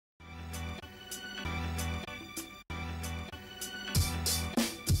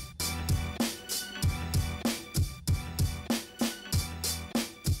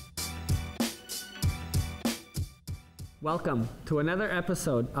Welcome to another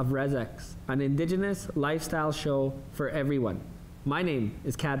episode of RezX, an Indigenous lifestyle show for everyone. My name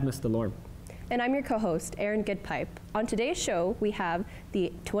is Cadmus Delorme. And I'm your co-host, Erin Goodpipe. On today's show, we have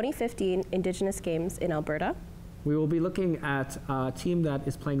the 2015 Indigenous Games in Alberta. We will be looking at a team that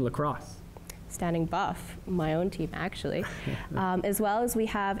is playing lacrosse. Standing Buff, my own team actually. As well as we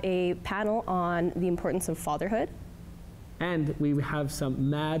have a panel on the importance of fatherhood. And we have some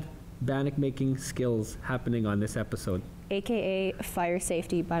mad bannock making skills happening on this episode. AKA fire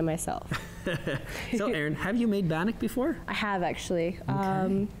safety by myself. So Erin, have you made bannock before? I have actually.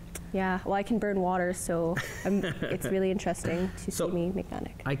 Okay. Yeah, well I can burn water, so it's really interesting to see me make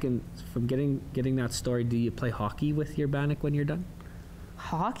bannock. From getting that story, do you play hockey with your bannock when you're done?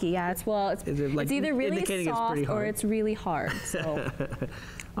 Hockey, yeah. It's either really soft or it's really hard, so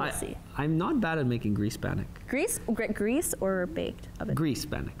we'll see. I'm not bad at making grease bannock. Grease or baked oven? Grease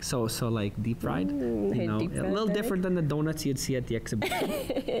bannock. So like deep fried. Deep a little different than the donuts you'd see at the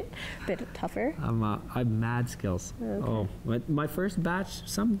exhibition. Bit tougher. I'm mad skills. Okay. Oh, my first batch,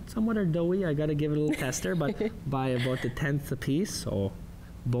 somewhat are doughy. I got to give it a little tester, but by about the 10th a piece. So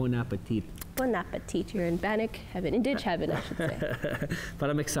bon appetit. Bon appetit. You're in bannock heaven, in ditch heaven, I should say. But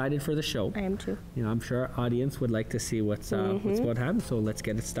I'm excited for the show. I am too. I'm sure our audience would like to see what's going to happen. So let's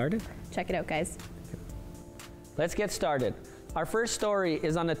get it started. Check it out, guys. Let's get started. Our first story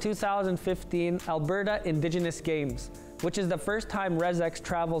is on the 2015 Alberta Indigenous Games, which is the first time RezX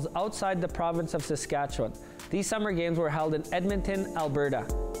travels outside the province of Saskatchewan. These summer games were held in Edmonton, Alberta.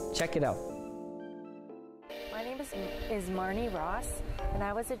 Check it out. My name is Marnie Ross, and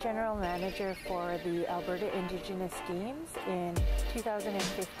I was a general manager for the Alberta Indigenous Games in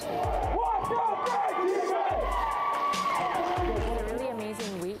 2015. It was a really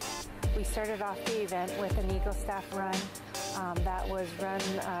amazing week. We started off the event with an Eagle Staff run that was run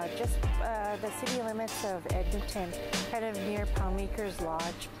just the city limits of Edmonton, kind of near Poundmaker's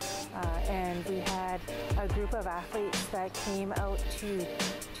Lodge. And we had a group of athletes that came out to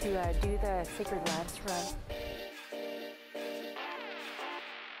do the Sacred Lance run.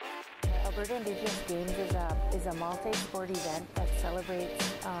 The Alberta Indigenous Games is a multi-sport event that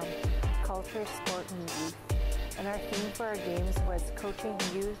celebrates culture, sport, and youth. And our theme for our games was coaching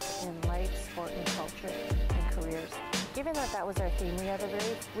youth in life, sport, and culture, and careers. Given that was our theme, we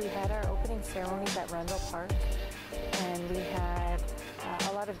had our opening ceremonies at Rundle Park, and we had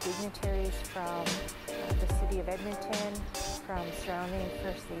a lot of dignitaries from the city of Edmonton, from surrounding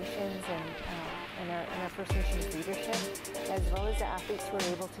First Nations and our First Nations leadership, as well as the athletes who were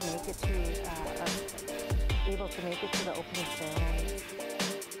able to make it to the opening ceremony.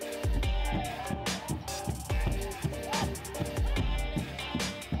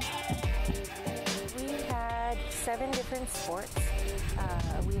 We had 7 different sports.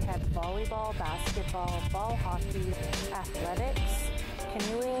 We had volleyball, basketball, ball hockey, athletics,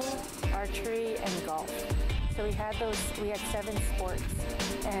 canoeing, archery, and golf. So we had 7 sports,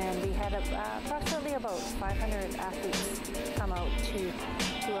 and we had approximately about 500 athletes come out to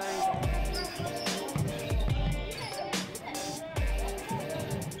our event.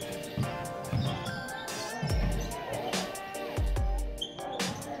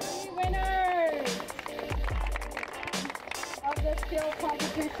 The skill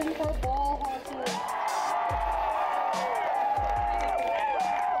competition for ball hockey.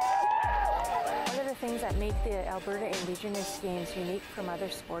 One of the things that make the Alberta Indigenous Games unique from other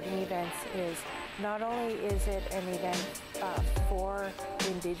sporting events is not only is it an event for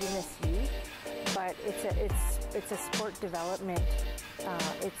Indigenous youth, but it's a sport development.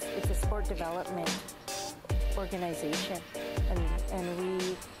 It's a sport development organization,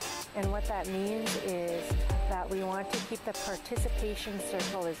 and what that means is that we want to keep the participation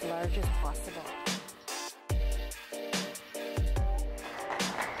circle as large as possible.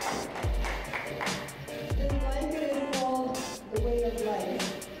 This blanket is called the Way of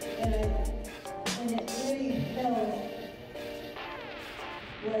Life, and it really tells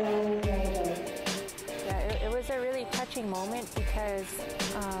what Alan is all about. Yeah, it was a really touching moment because,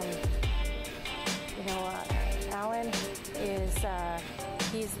 Alan is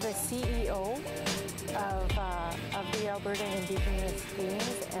he's the CEO of the Alberta Indigenous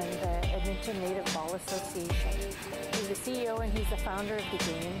Games and the Edmonton Native Ball Association. He's the CEO and he's the founder of the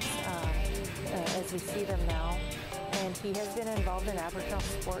games as we see them now. And he has been involved in Aboriginal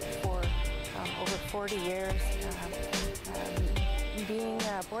sport for over 40 years. Being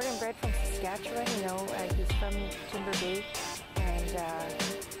born and bred from Saskatchewan, he's from Timber Bay, and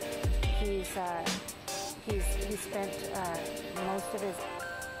he's spent most of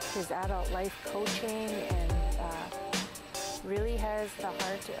his adult life coaching and really has the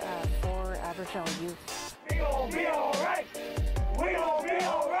heart for Aboriginal youth. gon' be alright. We gon' be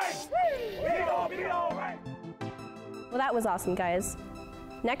alright. We gon' be alright. Well, that was awesome, guys.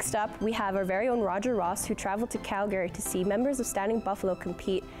 Next up, we have our very own Rodger Ross, who traveled to Calgary to see members of Standing Buffalo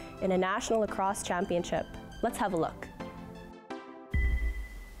compete in a National Lacrosse Championship. Let's have a look.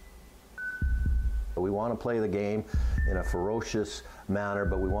 We want to play the game in a ferocious manner,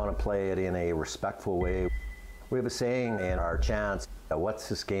 but we want to play it in a respectful way. We have a saying in our chants, what's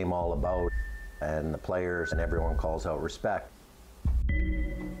this game all about? And the players and everyone calls out respect.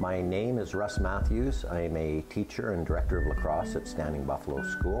 My name is Russ Matthews. I'm a teacher and director of lacrosse at Standing Buffalo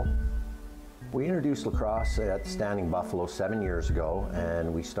School. We introduced lacrosse at Standing Buffalo 7 years ago,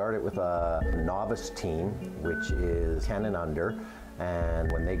 and we started with a novice team, which is 10 and under.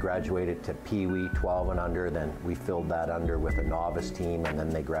 And when they graduated to Pee Wee 12 and under, then we filled that under with a novice team, and then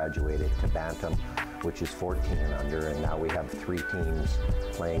they graduated to Bantam, which is 14 and under, and now we have 3 teams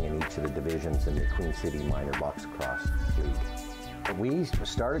playing in each of the divisions in the Queen City Minor Box Lacrosse League. We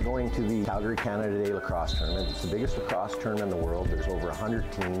started going to the Calgary Canada Day Lacrosse Tournament. It's the biggest lacrosse tournament in the world. There's over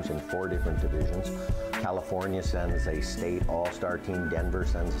 100 teams in 4 different divisions. California sends a state all-star team. Denver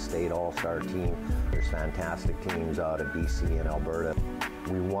sends a state all-star team. There's fantastic teams out of BC and Alberta.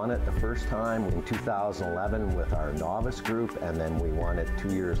 We won it the first time in 2011 with our novice group, and then we won it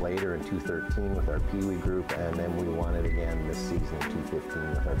 2 years later in 2013 with our Pee Wee group, and then we won it again this season in 2015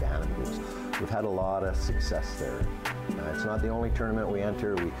 with our Bantam groups. We've had a lot of success there. It's not the only tournament we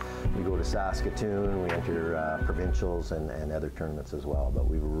enter. We go to Saskatoon, we enter provincials and other tournaments as well, but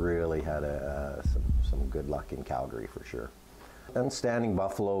we've really had some good luck in Calgary for sure. And Standing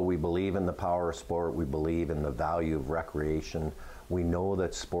Buffalo, we believe in the power of sport. We believe in the value of recreation. We know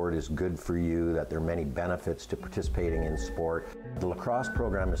that sport is good for you, that there are many benefits to participating in sport. The lacrosse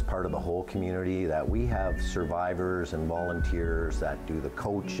program is part of the whole community, that we have survivors and volunteers that do the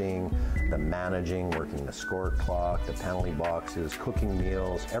coaching, the managing, working the score clock, the penalty boxes, cooking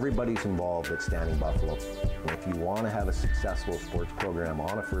meals. Everybody's involved at Standing Buffalo. And if you want to have a successful sports program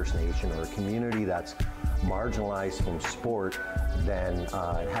on a First Nation or a community that's marginalized from sport, then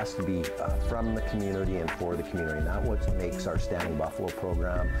it has to be from the community and for the community. And that's what makes our Standing Buffalo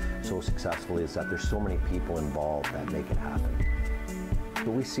program so successful, is that there's so many people involved that make it happen. But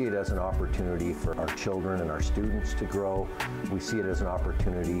we see it as an opportunity for our children and our students to grow. We see it as an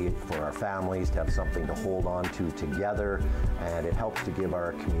opportunity for our families to have something to hold on to together, and it helps to give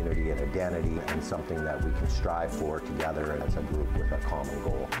our community an identity and something that we can strive for together as a group with a common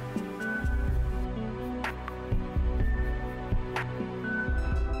goal.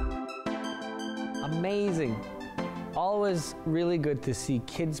 Amazing. Always really good to see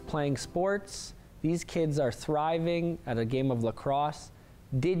kids playing sports. These kids are thriving at a game of lacrosse.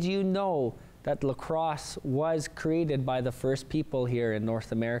 Did you know that lacrosse was created by the first people here in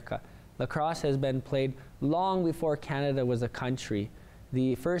North America? Lacrosse has been played long before Canada was a country.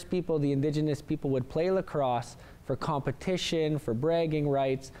 The first people, the Indigenous people, would play lacrosse for competition, for bragging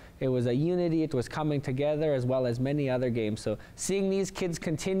rights. It was a unity, it was coming together, as well as many other games. So seeing these kids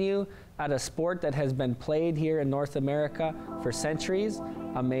continue at a sport that has been played here in North America for centuries,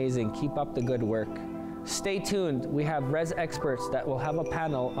 amazing. Keep up the good work. Stay tuned. We have Rez experts that will have a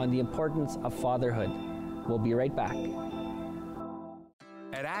panel on the importance of fatherhood. We'll be right back.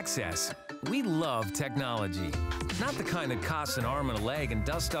 At Access, we love technology. Not the kind that costs an arm and a leg and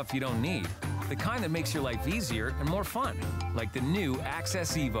does stuff you don't need. The kind that makes your life easier and more fun, like the new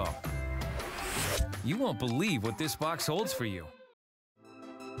Access Evo. You won't believe what this box holds for you.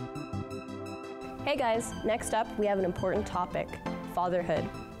 Hey guys, next up we have an important topic, fatherhood.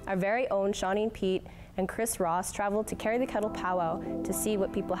 Our very own Shauneen Pete and Chris Ross traveled to Carry the Kettle powwow to see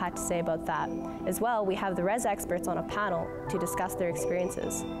what people had to say about that. As well, we have the Rez experts on a panel to discuss their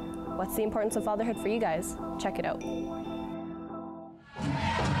experiences. What's the importance of fatherhood for you guys? Check it out.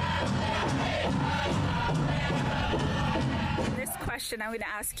 Question, I'm going to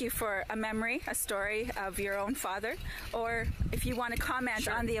ask you for a memory, a story of your own father, or if you want to comment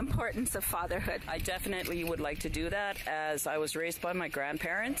on the importance of fatherhood. I definitely would like to do that, as I was raised by my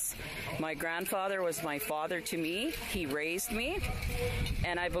grandparents. My grandfather was my father to me. He raised me,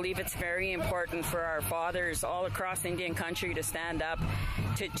 and I believe it's very important for our fathers all across Indian country to stand up,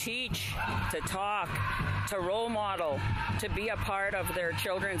 to teach, to talk, to role model, to be a part of their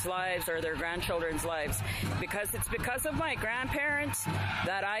children's lives or their grandchildren's lives. Because it's because of my grandparents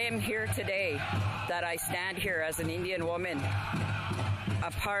that I am here today, that I stand here as an Indian woman,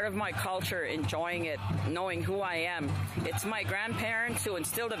 a part of my culture, enjoying it, knowing who I am. It's my grandparents who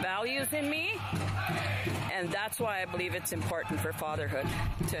instilled the values in me, and that's why I believe it's important for fatherhood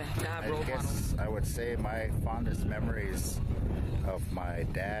to have role models. I would say my fondest memories of my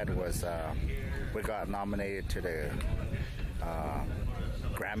dad was we got nominated to the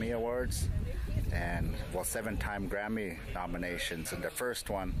Grammy Awards, and 7-time Grammy nominations. And the first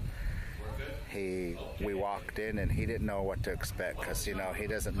one, we walked in and he didn't know what to expect, because he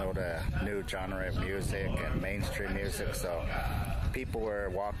doesn't know the new genre of music and mainstream music. So people were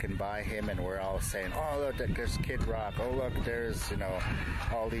walking by him and we're all saying, "Oh, look, there's Kid Rock. Oh, look, there's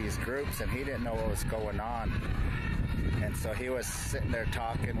all these groups," and he didn't know what was going on. And so he was sitting there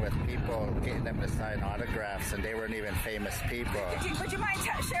talking with people, getting them to sign autographs, and they weren't even famous people. Would you mind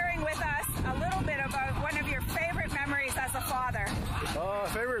sharing with us a little bit about one of your favorite memories as a father?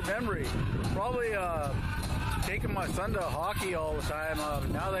 Favorite memory? Probably taking my son to hockey all the time.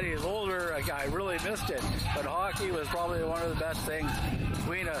 Now that he's older, I really missed it. But hockey was probably one of the best things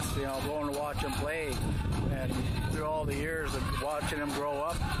between us, going to watch him play. And through all the years of watching him grow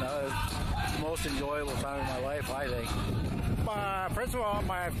up, it's the most enjoyable time of my life, I think. First of all,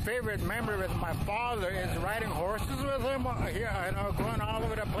 my favorite memory with my father is riding horses with him. Going all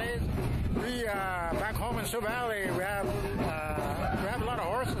over the place. We back home in Sioux Valley, we have a lot of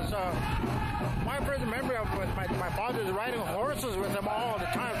horses. So my first memory with my father is riding horses with him all the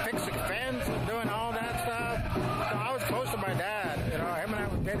time, fixing fence and doing all that stuff. So I was close to my dad. Him and I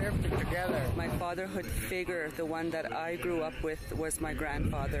would get everything together. My fatherhood figure, the one that I grew up with, was my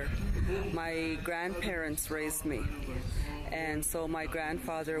grandfather. My grandparents raised me, and so my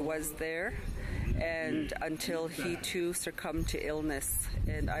grandfather was there, and until he too succumbed to illness,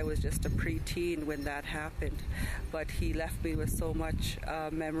 and I was just a preteen when that happened. But he left me with so much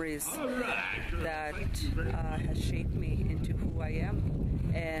memories that has shaped me into who I am.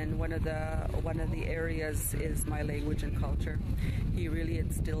 And one of the areas is my language and culture. He really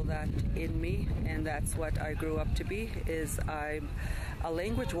instilled that in me, and that's what I grew up to be. I'm a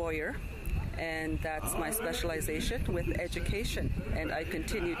language warrior, and that's my specialization with education. And I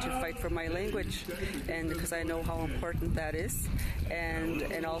continue to fight for my language, and because I know how important that is,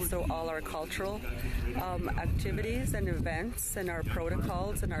 and also all our cultural activities and events and our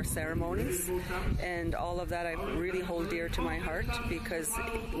protocols and our ceremonies, and all of that I really hold dear to my heart, because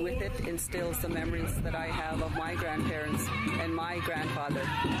with it instills the memories that I have of my grandparents and my grandfather.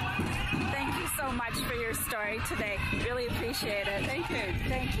 Thank you so much for your story today. Really appreciate it. Thank you.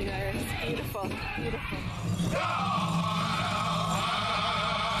 Thank you, Erin. Beautiful. Beautiful.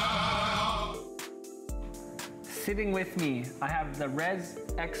 Sitting with me, I have the Rez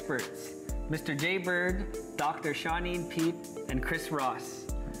experts, Mr. Jay Bird, Dr. Shauneen Pete, and Chris Ross.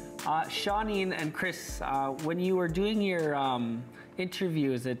 Shauneen and Chris, when you were doing your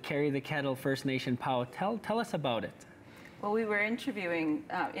interviews at Carry the Kettle First Nation POW, tell us about it. Well, we were interviewing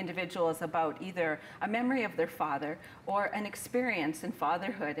individuals about either a memory of their father or an experience in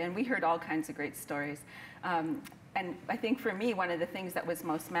fatherhood, and we heard all kinds of great stories. And I think for me, one of the things that was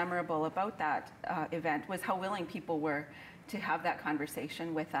most memorable about that event was how willing people were to have that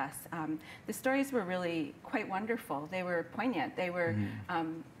conversation with us. The stories were really quite wonderful. They were poignant. They were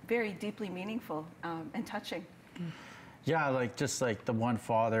very deeply meaningful and touching. Yeah, just like the one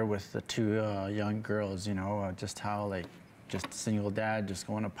father with the two young girls, just how just single dad just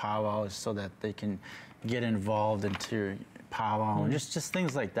going to powwows so that they can get involved into powwow, and just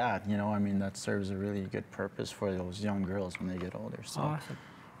things like that, I mean, that serves a really good purpose for those young girls when they get older. So. Awesome.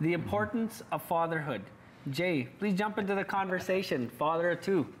 The importance of fatherhood. Jay, please jump into the conversation. Father of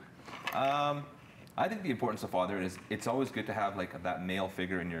two. I think the importance of fatherhood is it's always good to have that male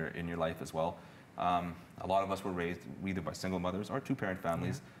figure in your life as well. A lot of us were raised either by single mothers or two-parent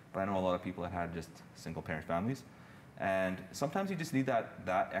families, but I know a lot of people that had just single-parent families. And sometimes you just need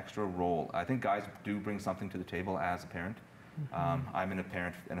that extra role. I think guys do bring something to the table as a parent. I'm in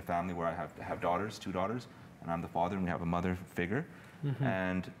a family where I have daughters, 2 daughters, and I'm the father, and we have a mother figure.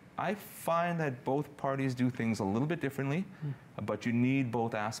 And I find that both parties do things a little bit differently, but you need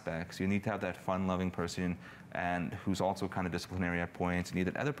both aspects. You need to have that fun-loving person and who's also kind of disciplinary at points. You need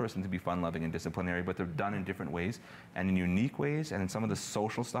that other person to be fun-loving and disciplinary, but they're done in different ways and in unique ways, and in some of the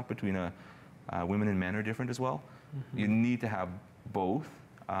social stuff between women and men are different as well. You need to have both.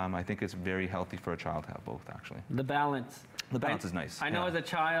 I think it's very healthy for a child to have both, actually. The balance. The balance is nice. I know as a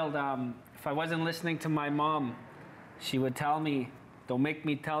child, if I wasn't listening to my mom, she would tell me, "Don't make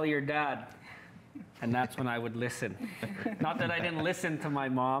me tell your dad." And that's when I would listen. Not that I didn't listen to my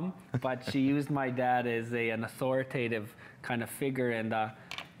mom, but she used my dad as an authoritative kind of figure. And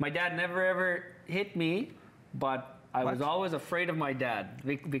my dad never ever hit me, but I was always afraid of my dad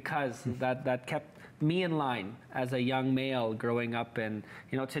because that kept me in line as a young male growing up. And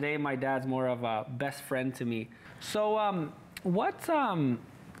today my dad's more of a best friend to me. So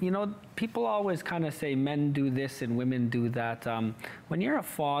you know, people always kind of say men do this and women do that. When you're a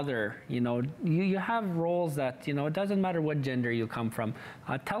father, you know, you have roles that, you know, it doesn't matter what gender you come from.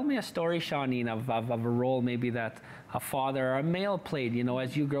 Tell me a story, Shauneen, of a role maybe that a father or a male played, you know,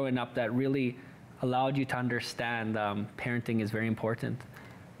 as you growing up that really allowed you to understand parenting is very important.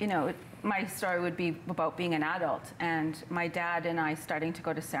 You know, my story would be about being an adult and my dad and I starting to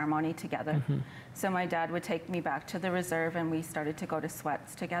go to ceremony together. So my dad would take me back to the reserve and we started to go to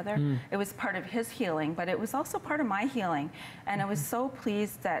sweats together. It was part of his healing, but it was also part of my healing. And I was so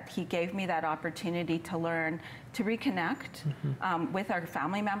pleased that he gave me that opportunity to learn, to reconnect with our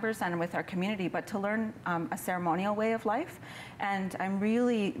family members and with our community, but to learn a ceremonial way of life. And I'm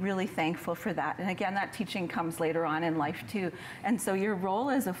really, really thankful for that. And again, that teaching comes later on in life too. And so your role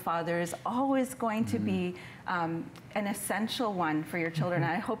as a father is always going to be an essential one for your children.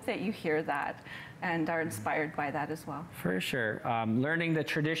 And I hope that you hear that and are inspired by that as well. For sure. Learning the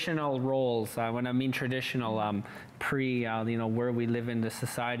traditional roles, when I mean traditional, you know, where we live in the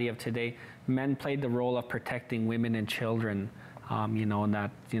society of today, men played the role of protecting women and children, you know, and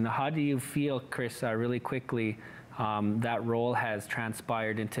that, you know, how do you feel, Chris, really quickly, that role has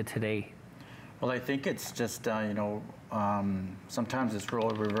transpired into today? Well, I think it's just, you know, sometimes it's role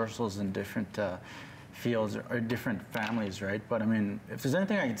reversals in different fields or different families, right? But I mean, if there's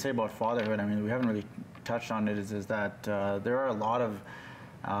anything I can say about fatherhood, I mean, we haven't really touched on it, is that there are a lot of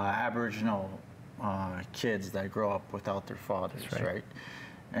Aboriginal kids that grow up without their fathers, right?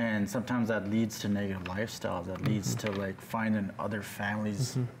 And sometimes that leads to negative lifestyles, that leads to like finding other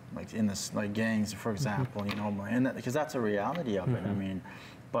families, like in this, like gangs, for example, you know, and because that's a reality of it, I mean,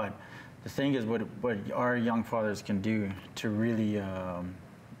 but the thing is what our young fathers can do to really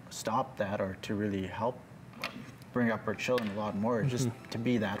stop that or to really help bring up our children a lot more, just to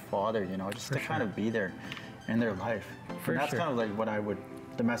be that father, you know, just to kind of be there in their life. And that's kind of like what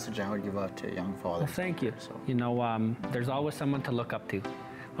the message I would give out to young fathers. Well, thank you. So. You know, there's always someone to look up to.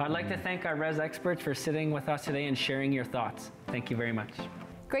 Well, I'd like to thank our Rez experts for sitting with us today and sharing your thoughts. Thank you very much.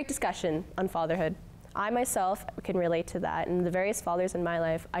 Great discussion on fatherhood. I myself can relate to that, and the various fathers in my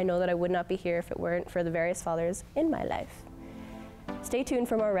life. I know that I would not be here if it weren't for the various fathers in my life. Stay tuned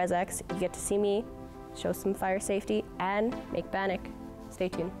for more RezX. You get to see me show some fire safety and make bannock. Stay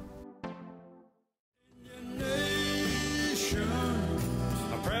tuned.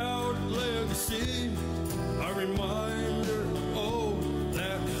 A proud legacy, a reminder, oh,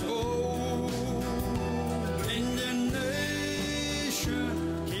 that's old. Indian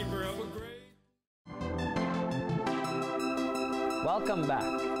nation, keeper of a great. Welcome back.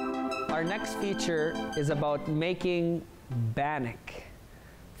 Our next feature is about making bannock.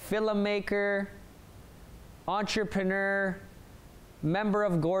 Filmmaker, entrepreneur, member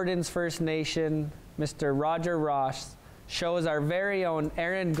of Gordon's First Nation, Mr. Rodger Ross, shows our very own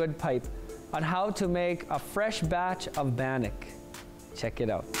Erin Goodpipe on how to make a fresh batch of bannock. Check it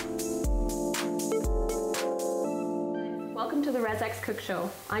out. Welcome to the RezX Cook Show.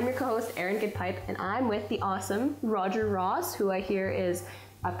 I'm your co-host Erin Goodpipe, and I'm with the awesome Rodger Ross, who I hear is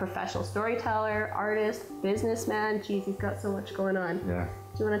a professional storyteller, artist, businessman. Geez, he's got so much going on. Yeah.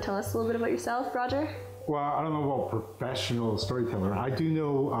 Do you want to tell us a little bit about yourself, Rodger? Well, I don't know about professional storyteller. I do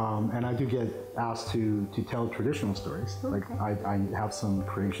know, and I do get asked to tell traditional stories. Okay. Like I have some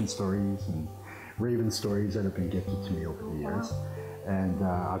creation stories and raven stories that have been gifted to me over the years. And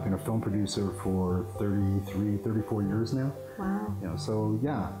I've been a film producer for 34 years now. Wow. You know, so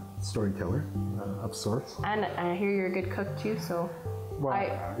yeah, storyteller of sorts. And I hear you're a good cook too, so. Well,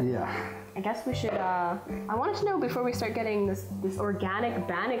 yeah. I guess we should, I wanted to know before we start getting this organic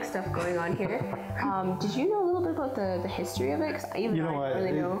bannock stuff going on here, did you know a little bit about the history of it? Because even I don't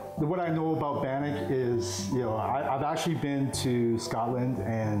really know. What I know about bannock is, you know, I've actually been to Scotland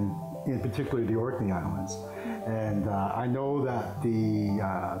and in particular the Orkney Islands. And I know that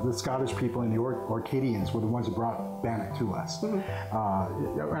the Scottish people and the Orcadians were the ones who brought bannock to us.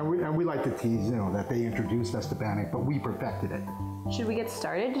 And we like to tease, you know, that they introduced us to bannock, but we perfected it. Should we get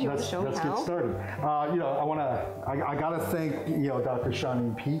started? Did you want to show me how? Let's get started. You know, I gotta thank, you know, Dr.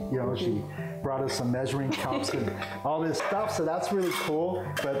 Shauneen Pete. You know, she brought us some measuring cups and all this stuff, so that's really cool.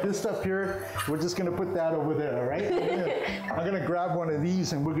 But this stuff here, we're just gonna put that over there, all right? I'm gonna grab one of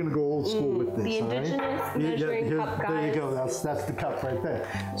these and we're gonna go old school with this. The indigenous measuring cup, guys. There you go. That's the cup right there.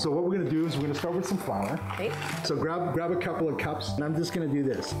 So what we're gonna do is we're gonna start with some flour. Okay. So grab a couple of cups, and I'm just gonna do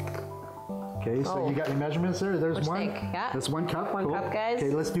this. Okay, so you got your measurements there? There's one. Yeah. That's 1 cup. One cup, guys. Okay,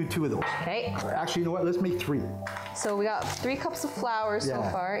 let's do 2 of those. Okay. Actually, you know what? Let's make 3. So we got 3 cups of flour so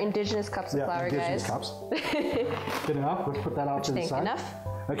far. Indigenous cups of flour, indigenous guys. Indigenous cups. Good enough. Let's put that off to the side. Enough?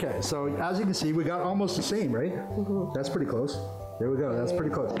 Okay, so as you can see, we got almost the same, right? That's pretty close. There we go, that's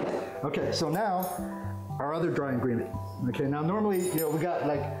pretty close. Okay, so now, our other dry ingredient. Okay, now normally, you know, we got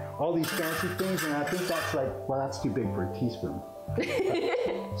like all these fancy things, and I think that's like, well, that's too big for a teaspoon.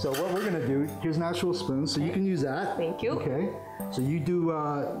 So what we're gonna do, here's an actual spoon, so you can use that. Thank you. Okay, so you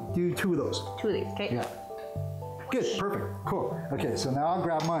do 2 of those. 2 of these, okay. Yeah. Good, perfect, cool. Okay, so now I'll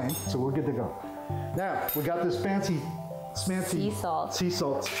grab mine, so we're good to go. Now, we got this fancy sea salt. Sea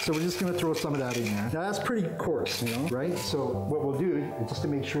salt. So we're just gonna throw some of that in there. Now that's pretty coarse, you know, right? So what we'll do, just to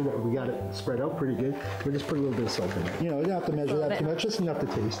make sure that we got it spread out pretty good, we'll just put a little bit of salt in it. You know, you don't have to measure that too much, just enough to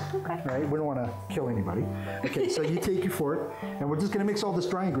taste. Okay. Right? We don't wanna kill anybody. Okay, so you take your fork, and we're just gonna mix all this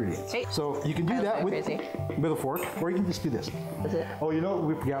dry ingredients. Okay. So you can do that with a fork, or you can just do this. That's it. Oh, you know what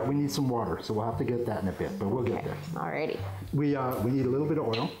we forgot? We need some water, so we'll have to get that in a bit, but we'll get there. Alrighty. We need a little bit of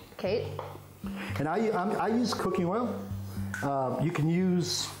oil. Okay. And I use cooking oil. You can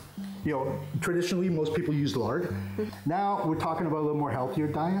use, you know, traditionally most people use lard. Now we're talking about a little more healthier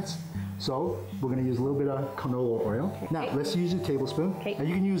diets. So we're gonna use a little bit of canola oil. Now let's use a tablespoon. And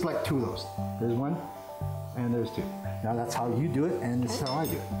you can use like 2 of those. There's 1 and there's 2. Now that's how you do it and this is how I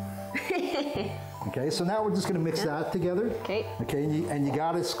do it. Okay, so now we're just gonna mix that together. Okay, and you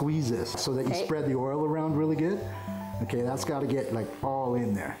gotta squeeze this so that you spread the oil around really good. Okay, that's got to get like all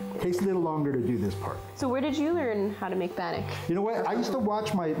in there. Takes a little longer to do this part. So where did you learn how to make bannock? You know what? I used to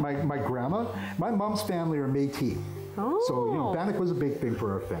watch my grandma. My mom's family are Métis. Oh. So, you know, bannock was a big thing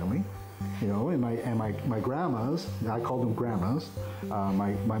for our family. You know, and my grandmas, I called them grandmas,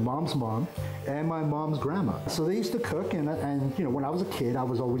 my mom's mom and my mom's grandma. So they used to cook, and you know, when I was a kid, I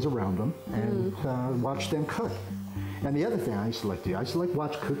was always around them and watched them cook. And the other thing I used to like to do, I used to like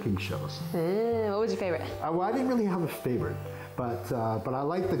watch cooking shows. What was your favorite? Well, I didn't really have a favorite, but I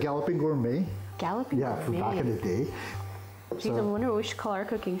liked the Galloping Gourmet. Galloping Gourmet? Yeah, from back in the day. Geez, I wonder what we should call our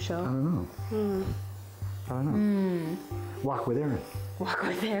cooking show. I don't know. I don't know. Walk with Erin. Walk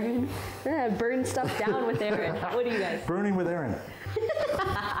with Erin? Burn stuff down with Erin. What do you guys? Burning with Erin.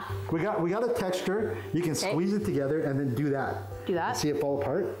 we got a texture. You can squeeze it together and then do that. Do that? See it fall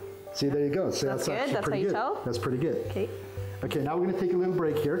apart? See, there you go. So that's good. That's pretty how you good. tell? That's pretty good. Okay. Okay, now we're going to take a little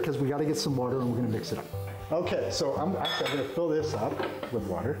break here because we got to get some water and we're going to mix it up. Okay, so I'm going to fill this up with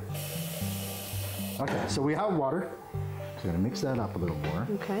water. Okay, so we have water. So we're going to mix that up a little more.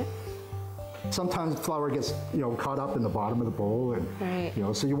 Okay. Sometimes flour gets, you know, caught up in the bottom of the bowl, and you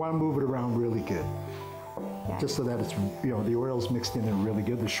know, so you want to move it around really good. Yeah. Just so that it's, you know, the oil's mixed in there really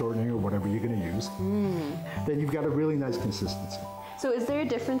good, the shortening or whatever you're going to use. Then you've got a really nice consistency. So is there a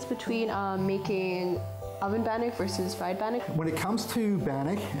difference between making oven bannock versus fried bannock? When it comes to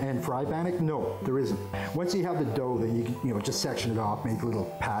bannock and fried bannock, no, there isn't. Once you have the dough, then you know, just section it off, make little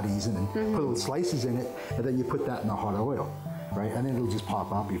patties, and then put little slices in it, and then you put that in the hot oil. Right, and then it'll just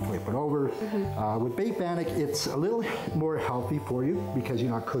pop up, you flip it over. With baked bannock, it's a little more healthy for you because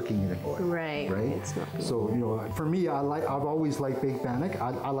you're not cooking it in oil. Right. It's not so, you know, for me, I've always liked baked bannock.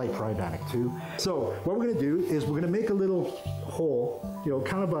 I like fried bannock too. So what we're gonna do is we're gonna make a little hole, you know,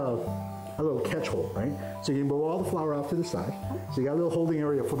 kind of a little catch hole, right? So you can blow all the flour off to the side. So you got a little holding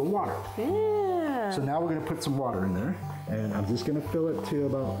area for the water. Yeah. So now we're gonna put some water in there, and I'm just gonna fill it to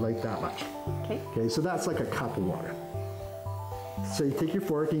about like that much. Okay, so that's like a cup of water. So you take your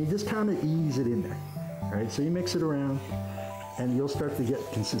fork and you just kind of ease it in there, right? So you mix it around and you'll start to get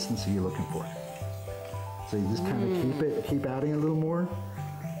the consistency you're looking for. So you just kind of keep adding a little more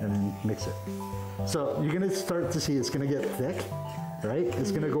and then mix it. So you're gonna start to see it's gonna get thick, right?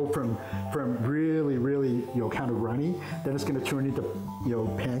 It's gonna go from really, really, you know, kind of runny, then it's gonna turn into, you know,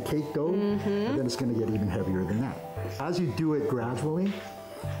 pancake dough, and then it's gonna get even heavier than that. As you do it gradually,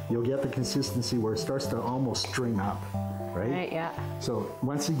 you'll get the consistency where it starts to almost string up. Right? Yeah. So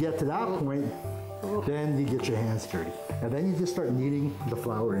once you get to that point, then you get your hands dirty. And then you just start kneading the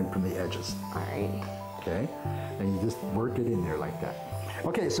flour in from the edges. All right. Okay? And you just work it in there like that.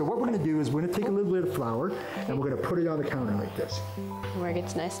 Okay, so what we're going to do is we're going to take a little bit of flour and we're going to put it on the counter like this. Where it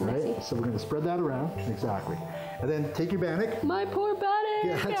gets nice and messy. So we're going to spread that around. Exactly. And then take your bannock. My poor bannock.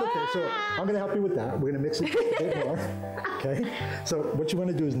 Yeah, that's okay. So I'm going to help you with that. We're going to mix it a bit more. Okay? So what you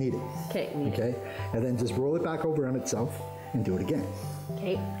want to do is knead it. Okay? And then just roll it back over on itself and do it again.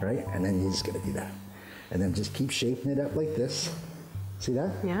 Okay. Right? And then you're just going to do that. And then just keep shaping it up like this. See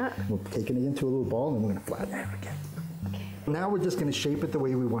that? Yeah. We're taking it into a little ball and then we're going to flatten it out again. Okay. Now we're just going to shape it the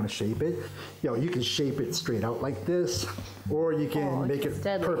way we want to shape it. You know, you can shape it straight out like this, or you can make it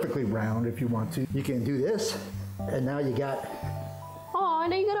perfectly round if you want to. You can do this, and now you got... Oh,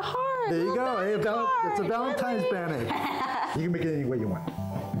 now you got a heart. There you go. Hey, it's a Valentine's bannock. You can make it any way you want.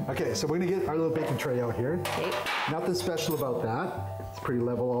 Okay, so we're going to get our little baking tray out here. Okay. Nothing special about that. It's pretty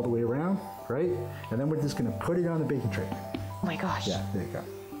level all the way around, right? And then we're just going to put it on the baking tray. my gosh. Yeah, there you go.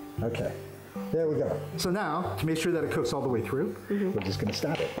 Okay, there we go. So now, to make sure that it cooks all the way through, we're just gonna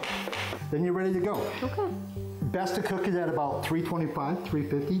stab it. Then you're ready to go. Okay. Best to cook it at about 325,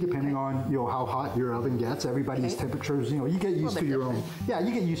 350, depending on how hot your oven gets. Everybody's temperatures, you get used to your own. Yeah,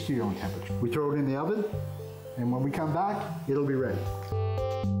 you get used to your own temperature. We throw it in the oven, and when we come back, it'll be ready.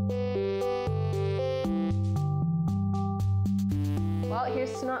 Well,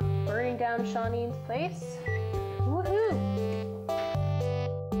 here's to not burning down Shauneen's place. Woohoo!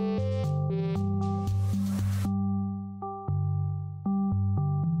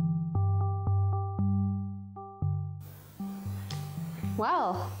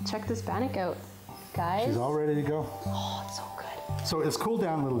 Wow, check this bannock out, guys. She's all ready to go. Oh, it's so good. So it's cooled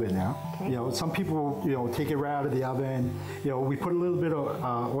down a little bit now. Okay. Some people, take it right out of the oven. We put a little bit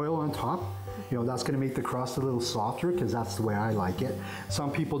of oil on top. That's going to make the crust a little softer because that's the way I like it.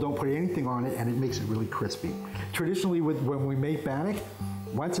 Some people don't put anything on it and it makes it really crispy. Traditionally, when we make bannock,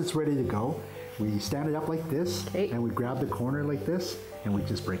 once it's ready to go, we stand it up like this and we grab the corner like this and we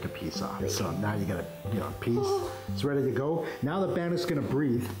just break a piece off. So now you got a piece. It's ready to go. Now the bannock's going to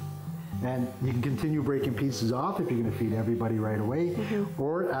breathe. And you can continue breaking pieces off if you're going to feed everybody right away,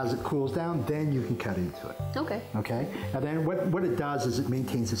 or as it cools down, then you can cut into it. Okay. Okay. And then what it does is it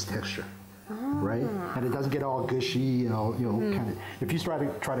maintains its texture, right? And it doesn't get all gushy, kind of. If you try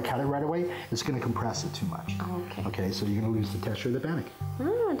to cut it right away, it's going to compress it too much. Okay. Okay. So you're going to lose the texture of the bannock.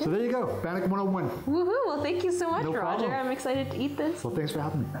 So there you go, Bannock 101. Woohoo! Well, thank you so much, No Rodger. problem. I'm excited to eat this. Well, thanks for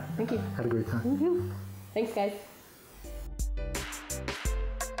having me. Thank you. Had a great time. Thanks, guys.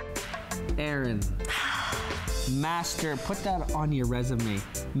 Erin, master, put that on your resume.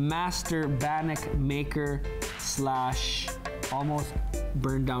 Master bannock maker / almost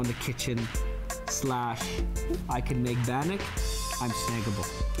burned down the kitchen / I can make bannock. I'm snaggable.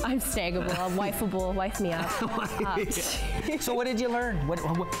 I'm snaggable. I'm wifeable. Wife me up. So what did you learn?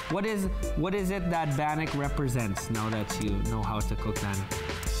 What is it that bannock represents now that you know how to cook bannock?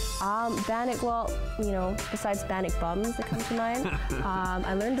 Bannock, well, besides bannock bums that come to mind,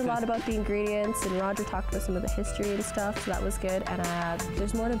 I learned a lot about the ingredients, and Rodger talked about some of the history and stuff, so that was good. And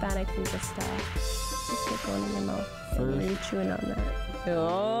there's more to bannock than just get going in your mouth. For and really chewing on that.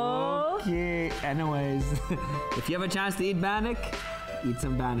 Okay. Anyways, if you have a chance to eat bannock, eat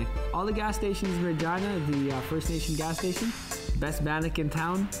some bannock. All the gas stations in Regina, the First Nation gas station, best bannock in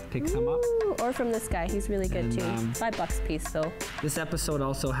town, pick some up. Or from this guy, he's really good too. $5 a piece though. This episode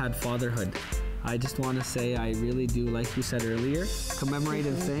also had fatherhood. I just want to say I really do, like you said earlier, commemorate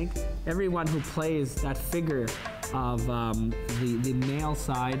and thank everyone who plays that figure of the male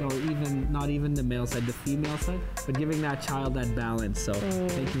side, or even not even the male side, the female side, but giving that child that balance. So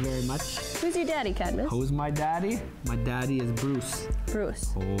thank you very much. Who's your daddy, Cadmus? Who's my daddy? My daddy is Bruce.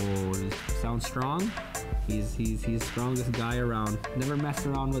 Bruce. Oh, sounds strong. He's the strongest guy around. Never messed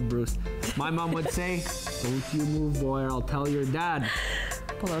around with Bruce. My mom would say, "Don't you move, boy, or I'll tell your dad."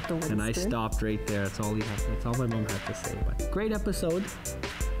 Pull out the wooden And I spoon. stopped right there. That's all my mom had to say. But great episode.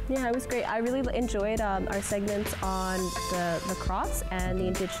 Yeah, it was great. I really enjoyed our segments on the lacrosse and the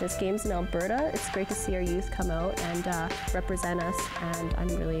Indigenous Games in Alberta. It's great to see our youth come out and represent us, and I'm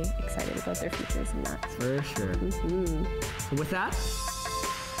really excited about their futures in that. For sure. So with that,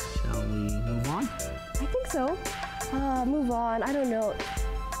 shall we move on? I think so. Move on. I don't know.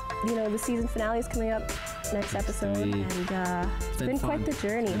 The season finale is coming up next episode, and it's been quite the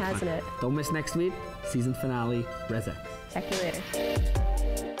journey, hasn't it? Don't miss next week, season finale, RezX. Check you later.